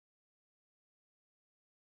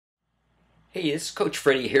Hey, it's Coach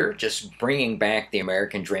Freddie here, just bringing back the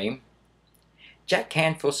American dream. Jack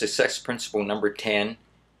Canfield's success principle number 10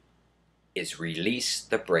 is release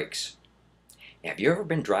the brakes. Have you ever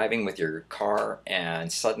been driving with your car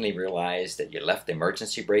and suddenly realized that you left the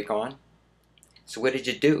emergency brake on? So what did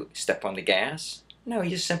you do? Step on the gas? No,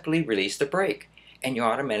 you simply released the brake and you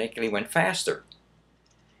automatically went faster.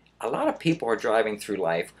 A lot of people are driving through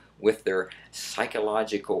life with their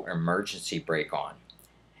psychological emergency brake on.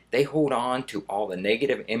 They hold on to all the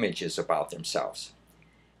negative images about themselves.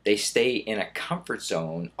 They stay in a comfort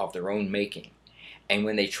zone of their own making. And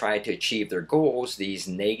when they try to achieve their goals, these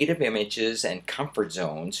negative images and comfort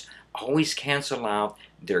zones always cancel out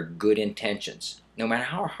their good intentions, no matter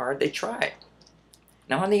how hard they try.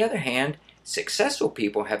 Now, on the other hand, successful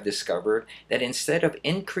people have discovered that instead of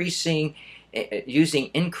using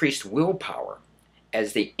increased willpower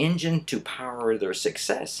as the engine to power their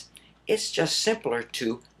success, it's just simpler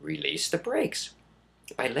to release the brakes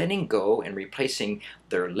by letting go and replacing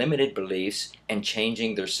their limited beliefs and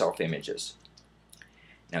changing their self-images.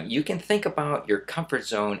 Now, you can think about your comfort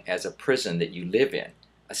zone as a prison that you live in,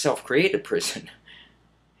 a self-created prison.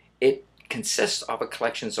 It consists of a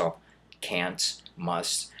collection of can'ts,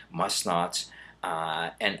 musts, must-nots,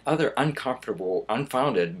 and other uncomfortable,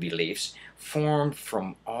 unfounded beliefs formed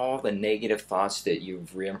from all the negative thoughts that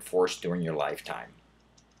you've reinforced during your lifetime.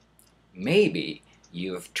 Maybe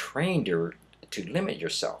you've trained her to limit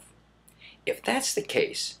yourself. If that's the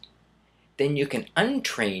case, then you can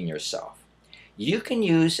untrain yourself. You can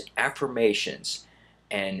use affirmations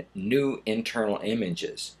and new internal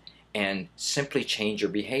images and simply change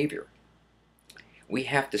your behavior. We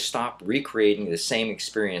have to stop recreating the same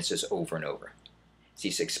experiences over and over.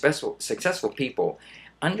 See, successful people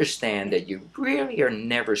understand that you really are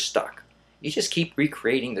never stuck. You just keep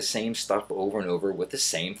recreating the same stuff over and over with the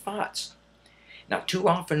same thoughts. Now, too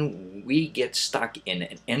often we get stuck in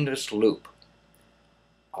an endless loop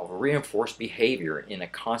of reinforced behavior in a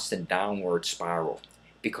constant downward spiral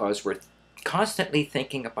because we're constantly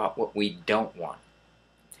thinking about what we don't want.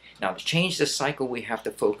 Now, to change this cycle, we have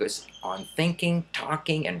to focus on thinking,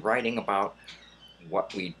 talking, and writing about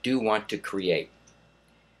what we do want to create.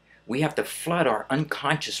 We have to flood our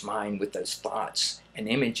unconscious mind with those thoughts and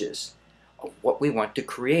images of what we want to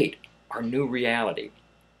create, our new reality.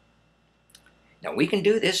 Now, we can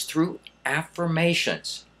do this through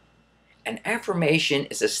affirmations. An affirmation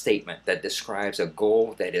is a statement that describes a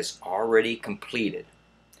goal that is already completed.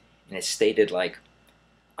 And it's stated like,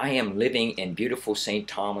 I am living in beautiful St.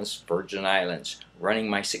 Thomas, Virgin Islands, running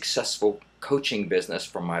my successful coaching business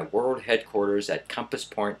from my world headquarters at Compass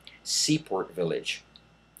Point Seaport Village,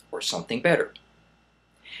 or something better.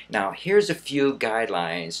 Now, here's a few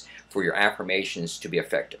guidelines for your affirmations to be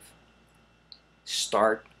effective.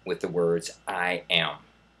 Start with the words I am.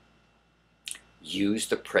 Use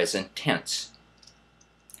the present tense.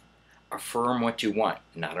 Affirm what you want,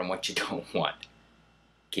 not on what you don't want.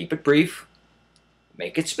 Keep it brief.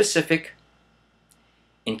 Make it specific.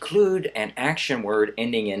 Include an action word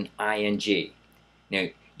ending in ing. Now,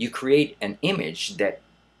 you create an image that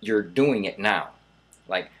you're doing it now.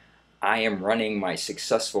 Like, I am running my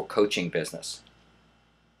successful coaching business.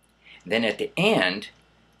 Then at the end,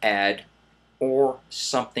 add or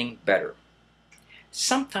something better.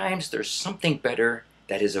 Sometimes there's something better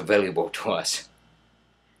that is available to us.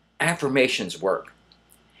 Affirmations work.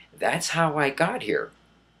 That's how I got here.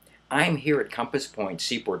 I'm here at Compass Point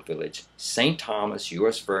Seaport Village, St. Thomas,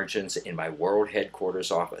 U.S. Virgins, in my world headquarters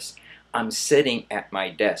office. I'm sitting at my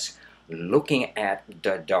desk looking at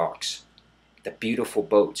the docks, the beautiful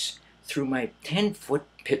boats, through my 10-foot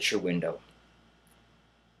picture window.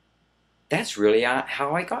 That's really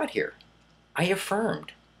how I got here. I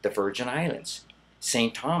affirmed the Virgin Islands,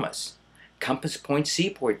 St. Thomas, Compass Point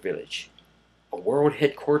Seaport Village, a world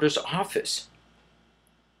headquarters office,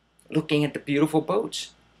 looking at the beautiful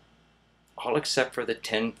boats, all except for the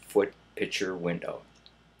 10-foot picture window.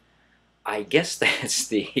 I guess that's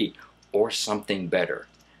the or something better.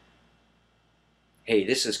 Hey,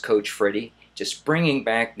 this is Coach Freddie, just bringing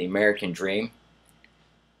back the American dream.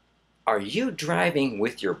 Are you driving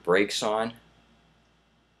with your brakes on?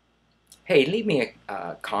 Hey, leave me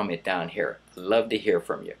a comment down here. Love to hear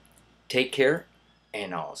from you. Take care,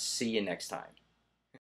 and I'll see you next time.